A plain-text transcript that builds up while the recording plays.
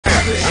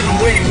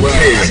I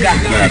got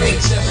the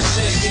picture.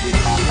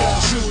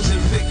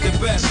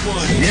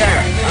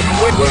 Yeah,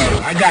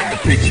 I got the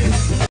picture.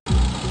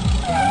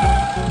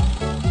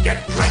 Get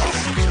ready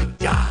to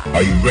die.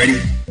 Are you ready?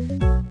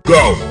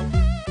 Go!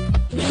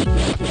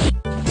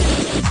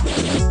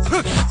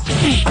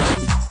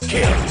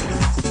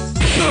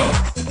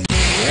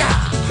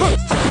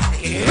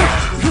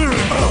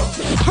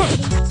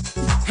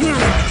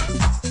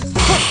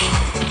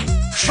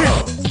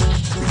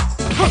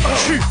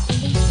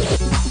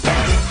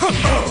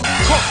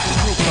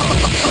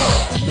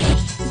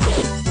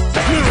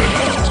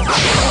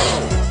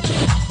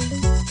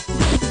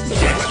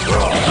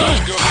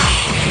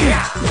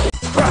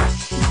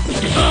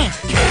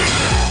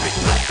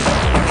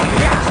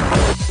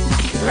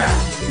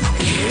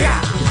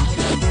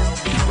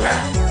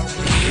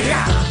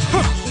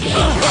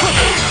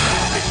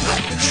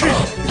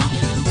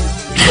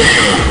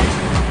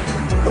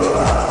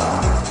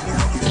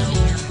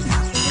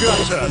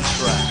 Gutter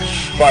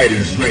trash.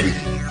 Fighters ready.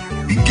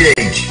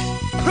 Engage.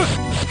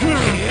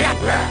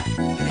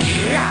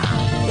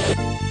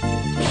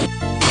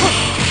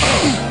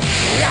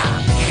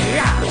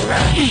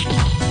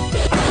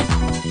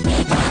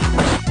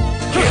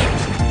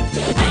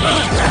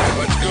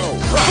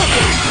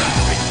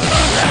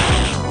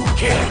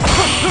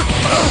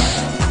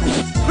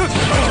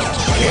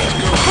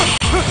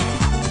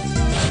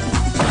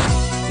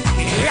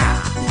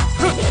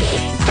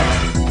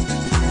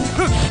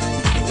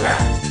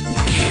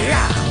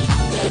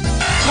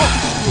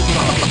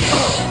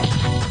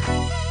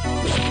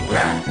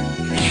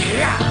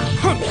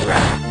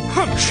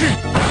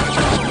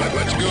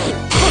 Let's go.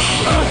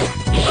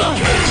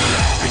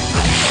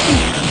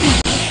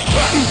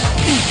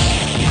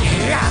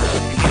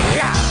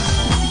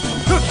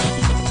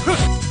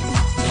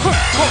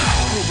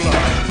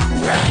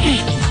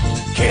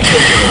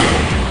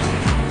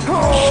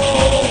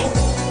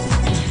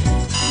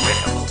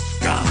 Let's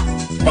go.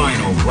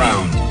 Final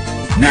round.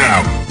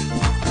 Now.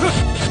 Let's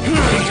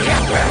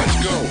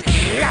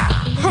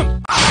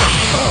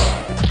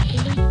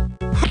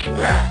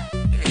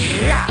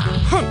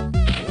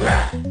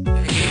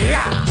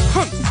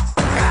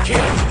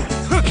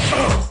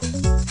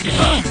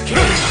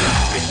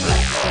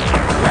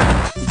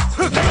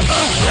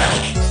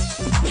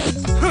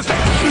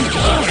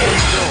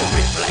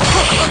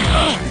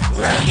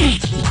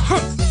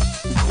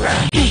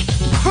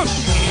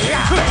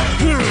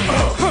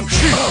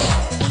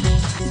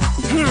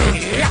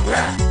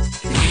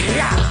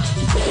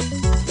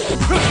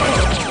go.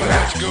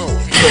 Let's go.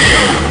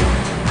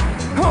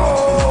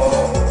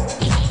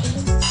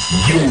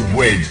 You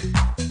win.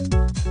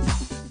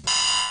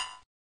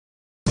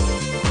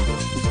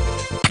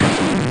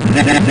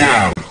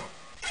 Now,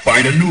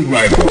 find a new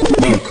rival.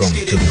 Welcome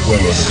to the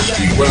world of the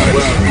street. I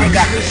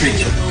got the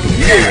picture.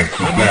 Yeah,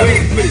 I'm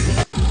waiting for it.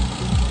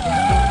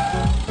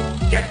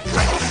 Get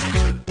ready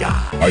to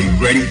die. Are you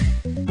ready?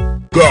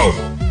 Go!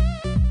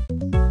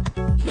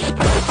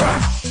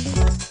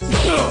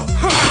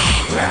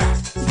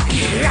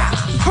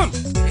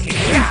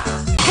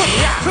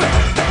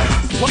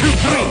 1, 2,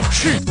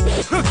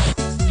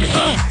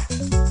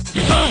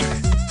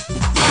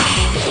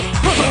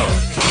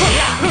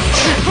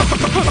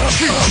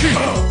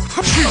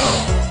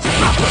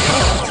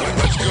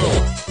 let's go.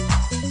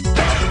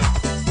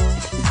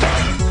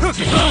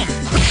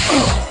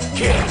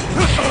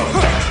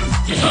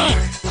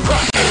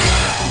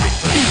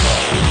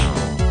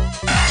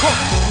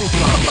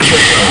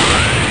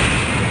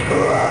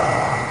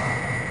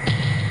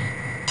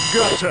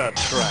 Gutter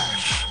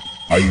trash.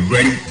 Are you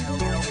ready?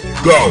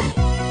 Go!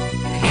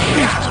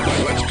 Let's go.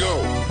 Let's go.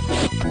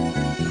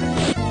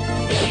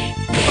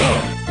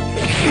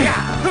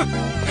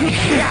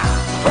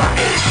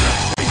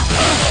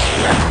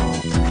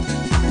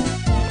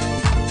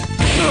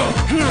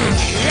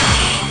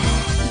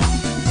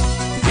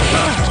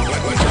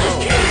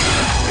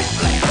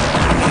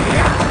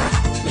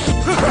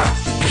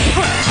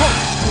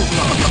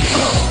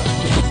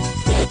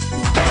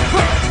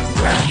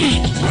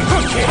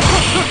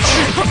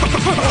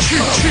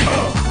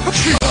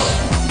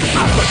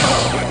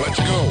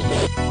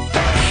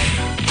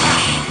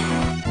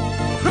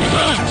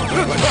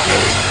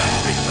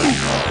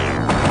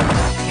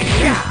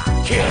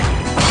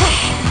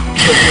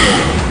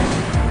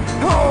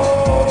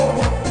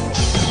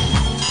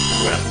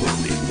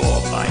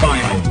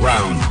 Final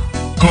round.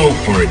 Go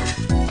for it.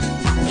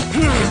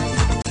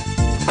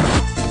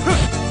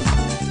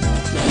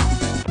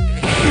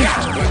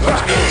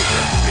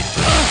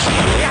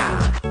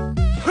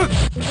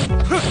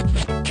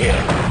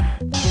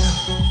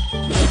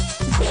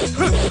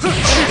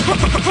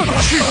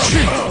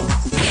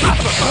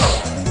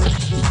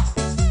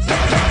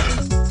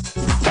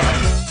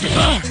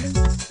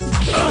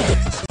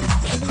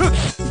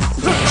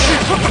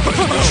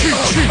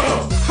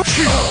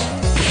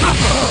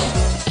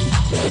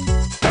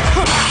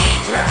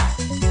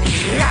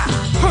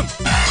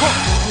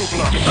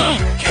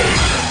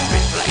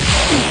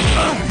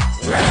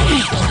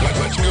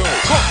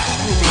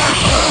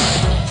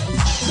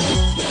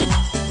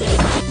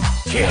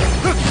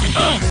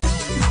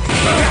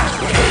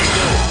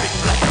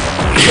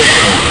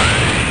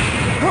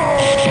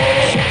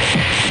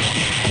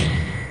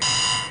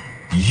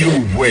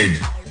 win.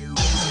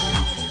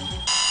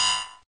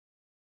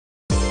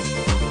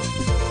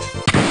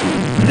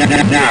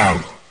 Now,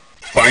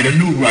 find a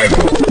new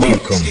rival.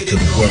 Welcome to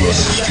the world of the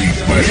street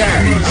fighter.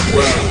 Yeah,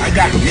 well, I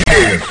got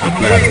Prepare for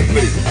battle.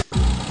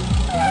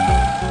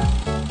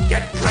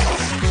 Get ready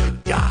to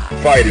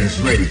die. Fighters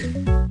ready.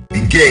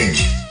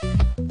 Engage.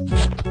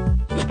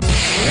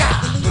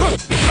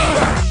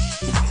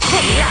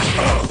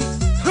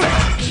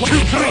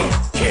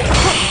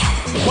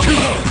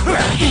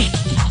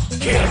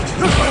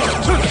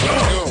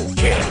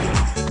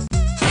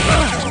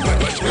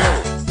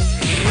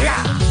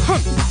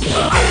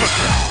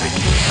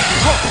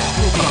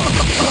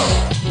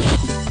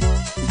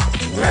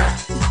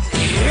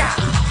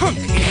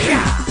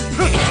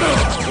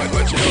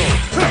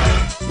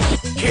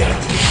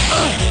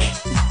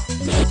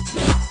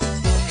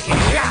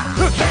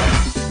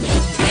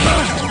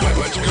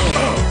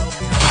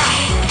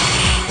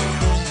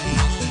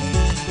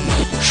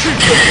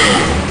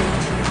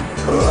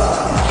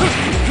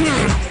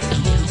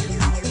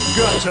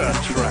 Gutter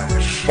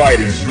trash.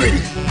 Fighters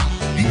ready.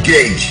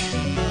 Engage.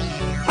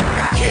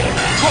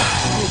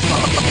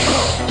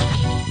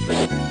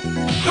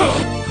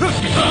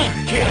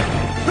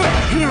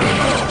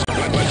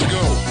 Let's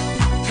go.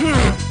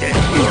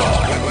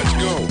 Let's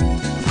go.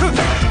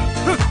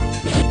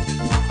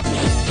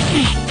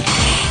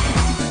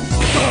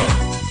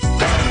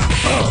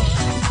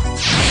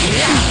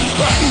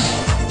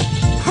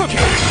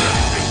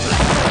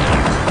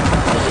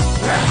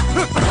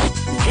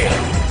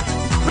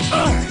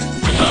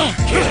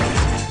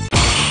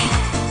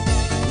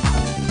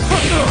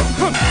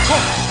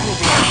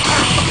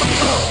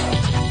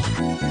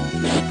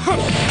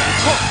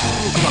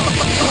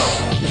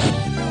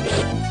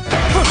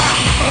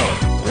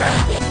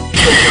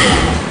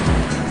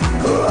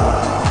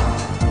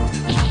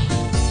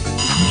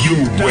 You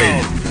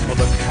win. For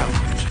the count.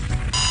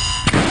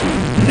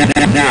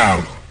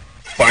 Now,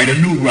 find a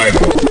new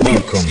rival.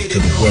 Welcome to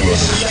the world of the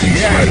street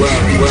fighter.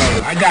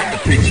 Well, I got the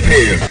picture.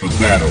 Prepare for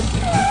battle.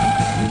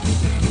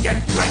 Get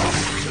ready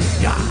to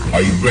die.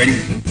 Are you ready?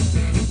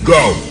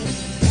 Go.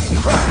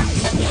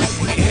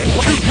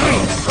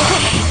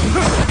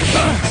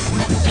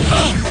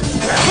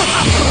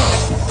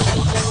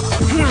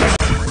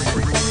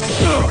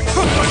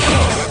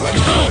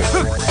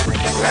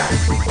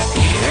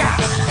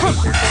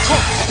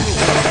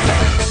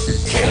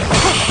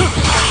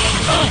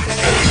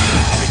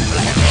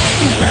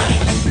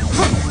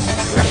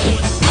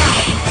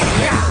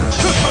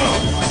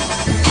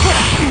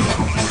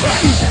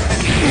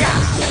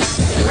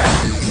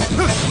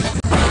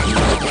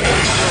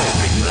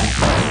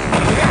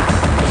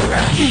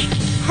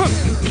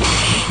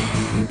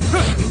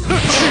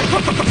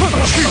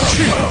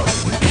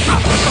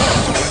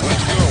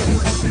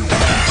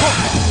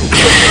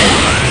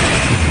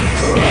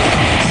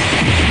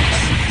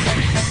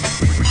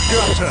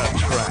 Gutter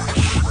trash.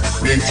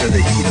 Into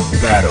the heat of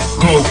battle.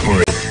 Go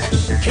for it.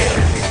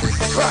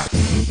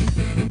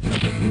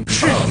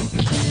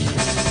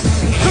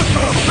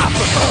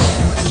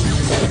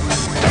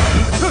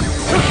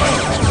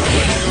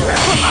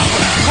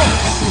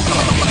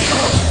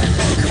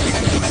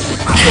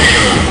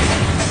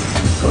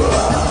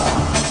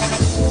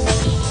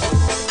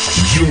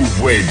 You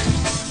win.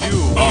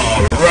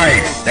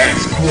 Alright,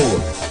 that's cool.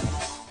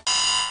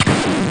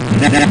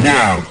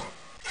 Now,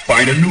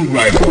 find a new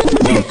rival.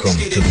 Welcome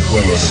to the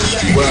world of the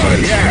street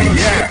fighter.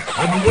 Yeah,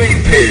 I've been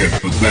waiting. Prepare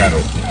for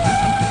battle.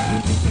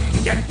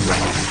 Get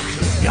ready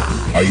to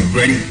die. Are you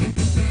ready?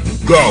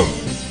 Go!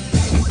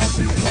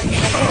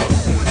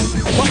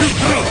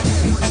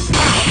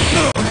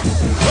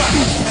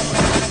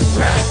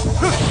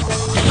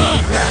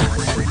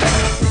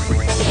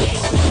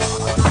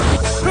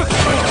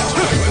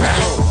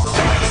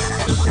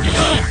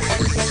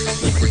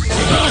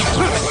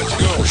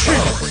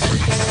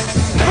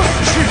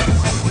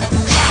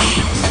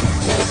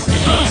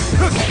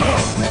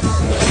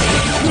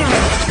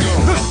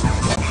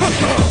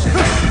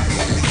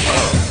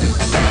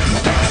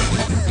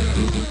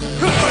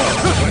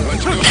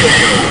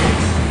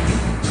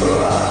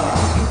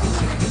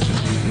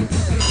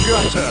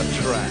 Gutter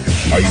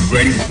trash. Are you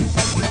ready?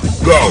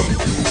 Go!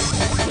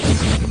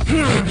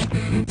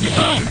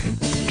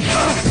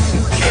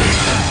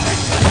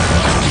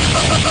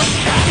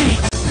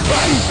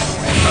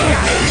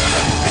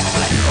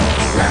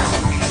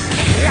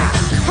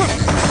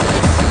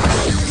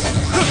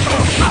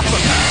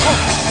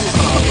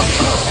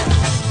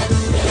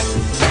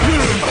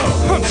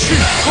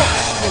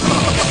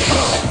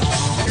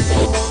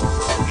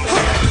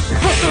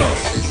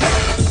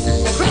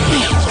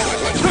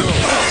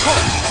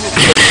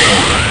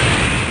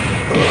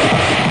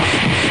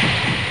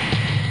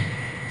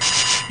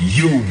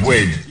 You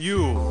win.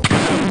 You.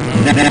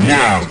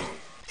 Now,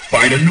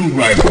 find a new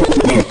rival.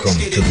 Welcome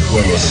to the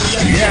world of the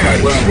street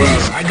fighter.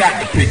 Well, I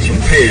got the picture.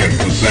 Prepare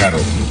for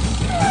battle.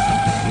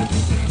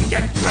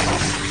 Get ready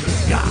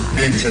to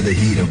die. Into the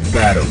heat of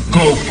battle.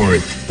 Go for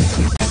it.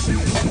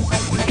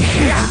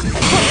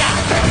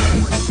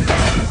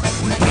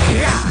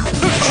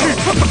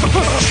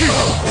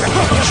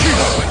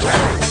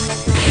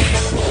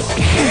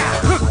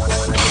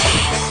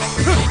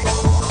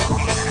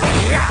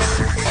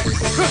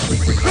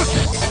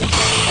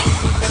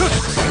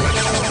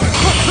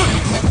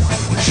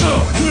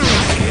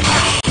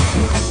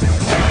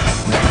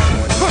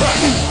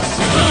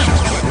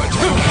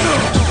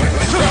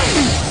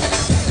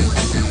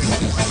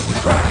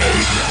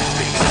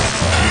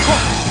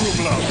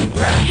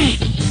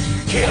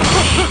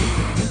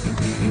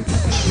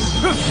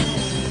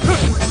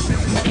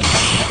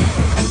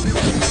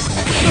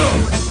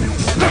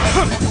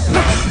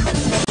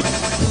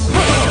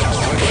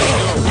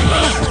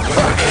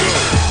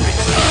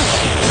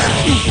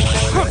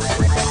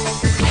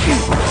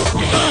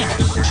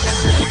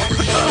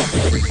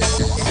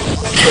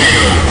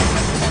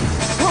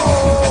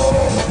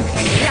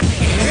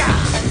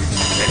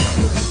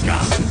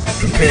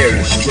 Prepare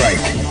to strike.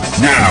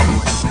 Now!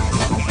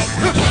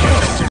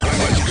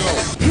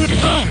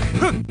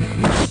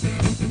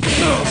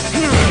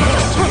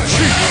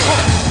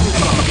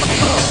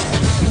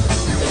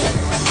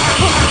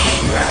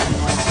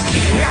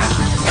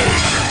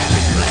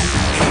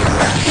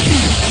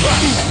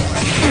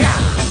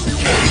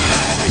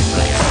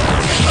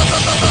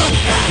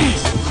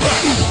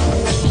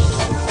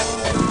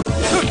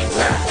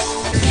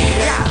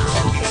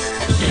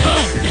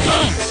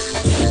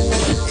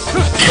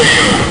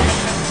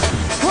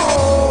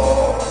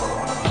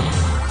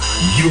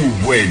 You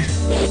win.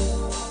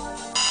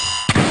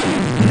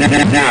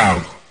 Now,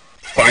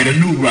 find a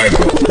new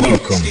rival.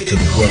 Welcome to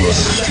the world of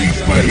Street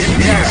Fighter.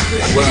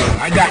 Yeah, well,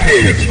 I got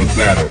Prepare for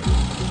battle.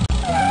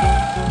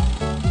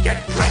 Get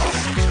ready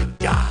to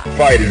die.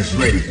 Fighters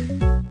ready.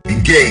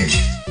 Engage.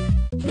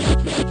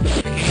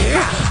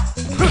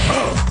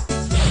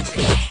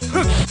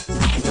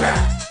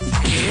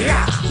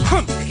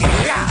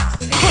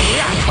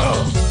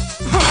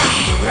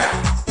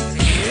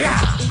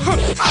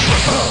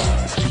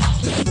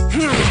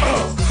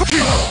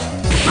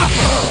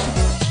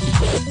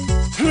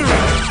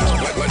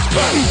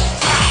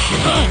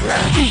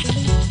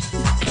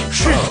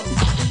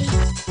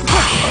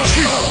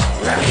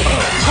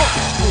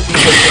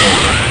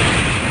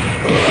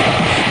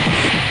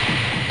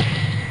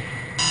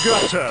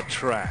 Gutter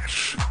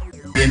trash.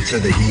 Into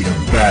the heat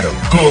of battle.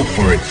 Go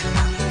for it.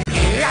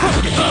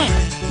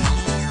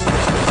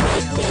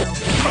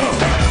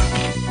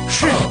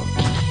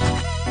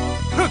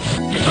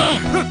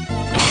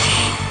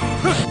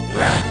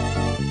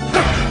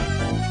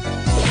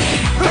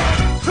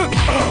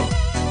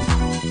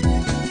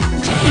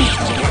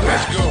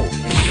 Let's go.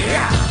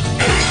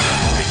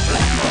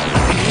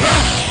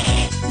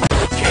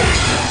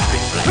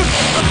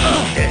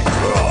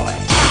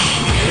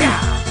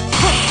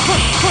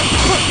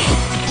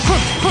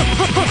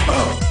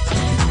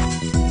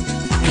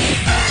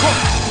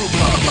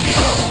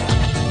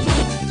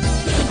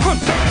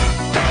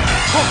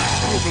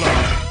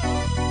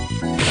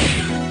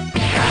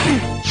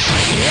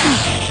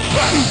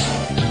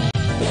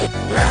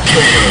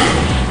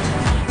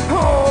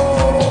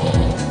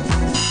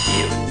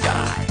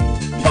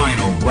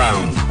 Final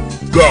round.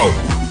 Go.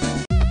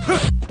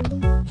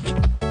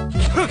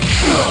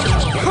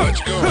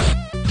 Let's go.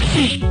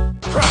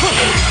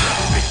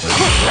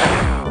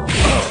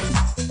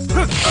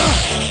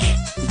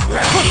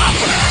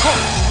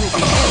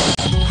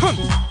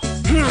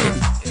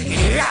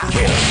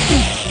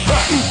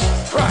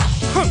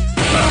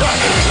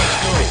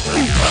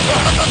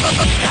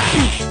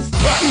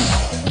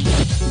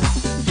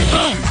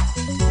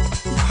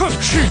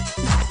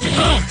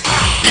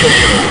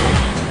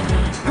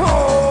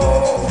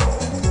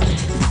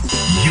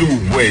 You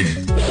win.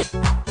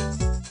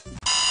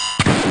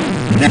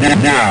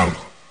 Now,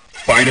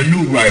 find a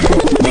new rival.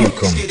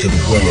 Welcome to the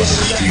world of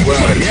Street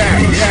Fighter.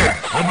 Yeah,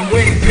 I've been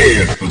waiting.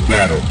 Prepare for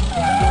battle.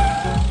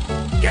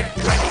 Get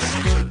ready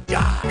to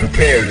die.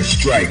 Prepare to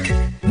strike.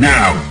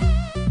 Now.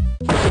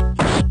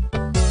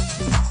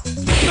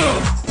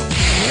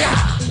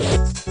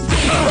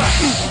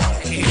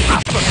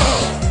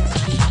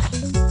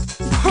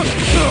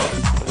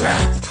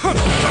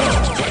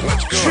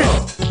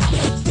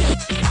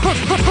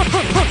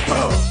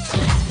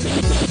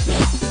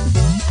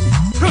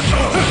 Let's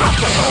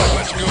go.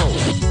 Let's go.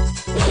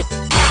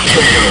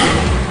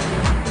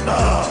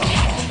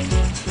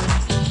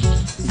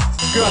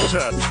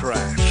 Gutter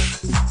trash.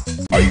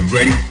 Are you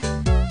ready?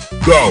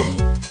 Go.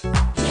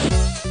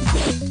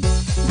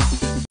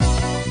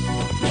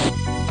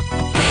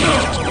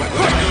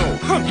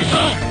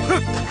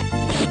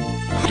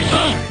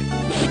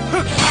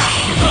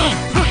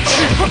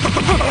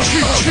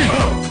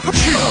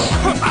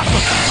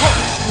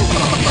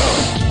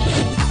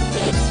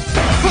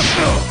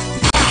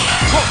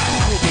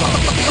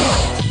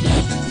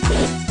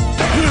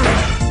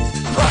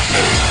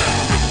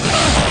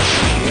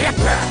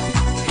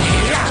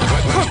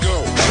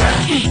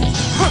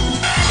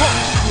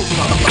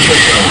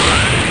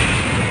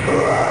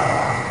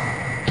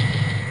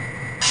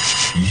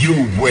 You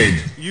win.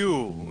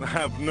 You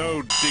have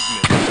no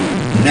dignity.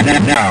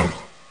 Now,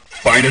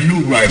 Find a new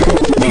rival.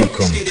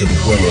 Welcome to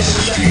the world of the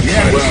street.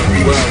 Yeah,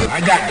 well,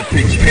 I got the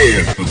pitch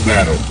prepared for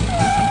battle.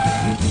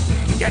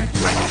 Get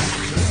ready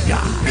to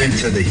die.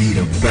 Enter the heat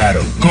of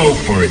battle. Go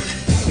for it.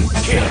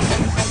 Kill.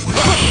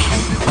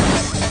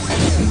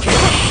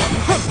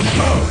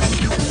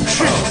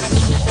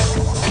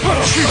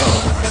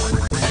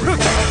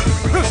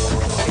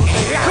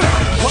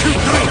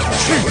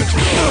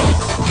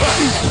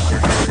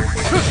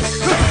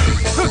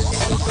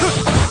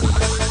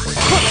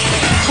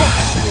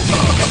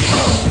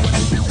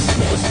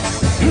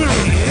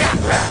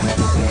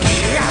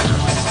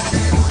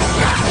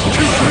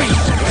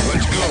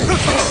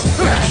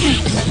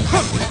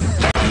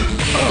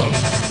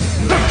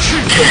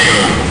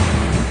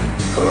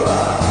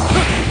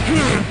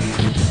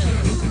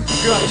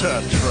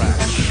 Gutter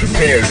trash.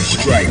 Prepare to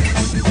strike.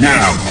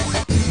 Now.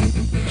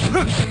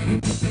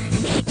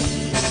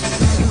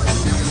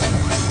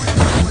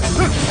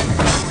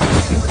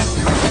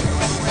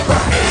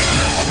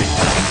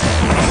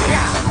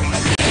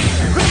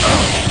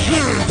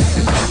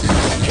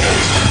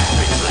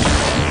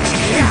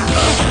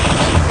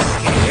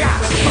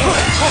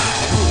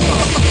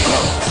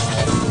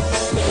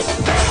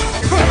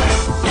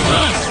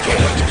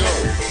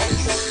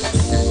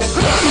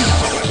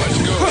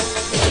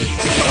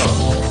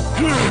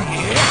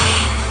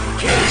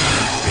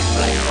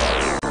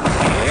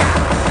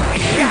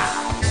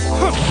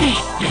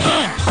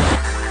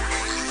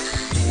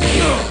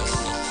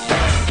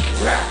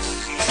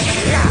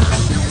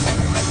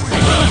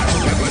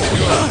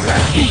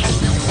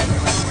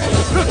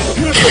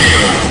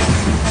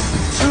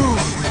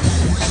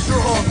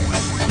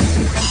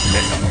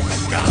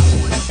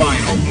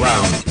 Final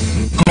round.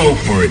 Go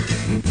for it.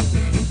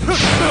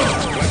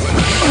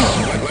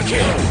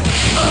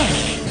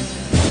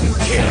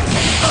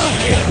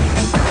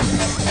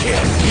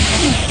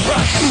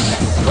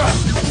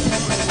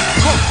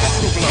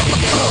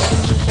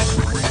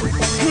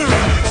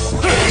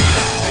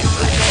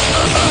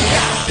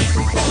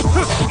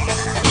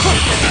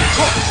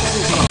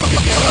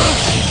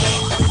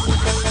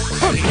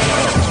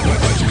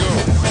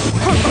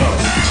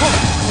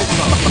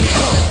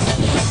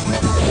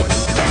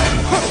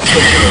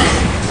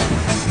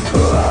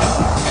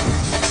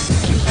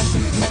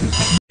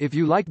 If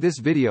you like this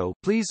video,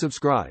 please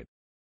subscribe.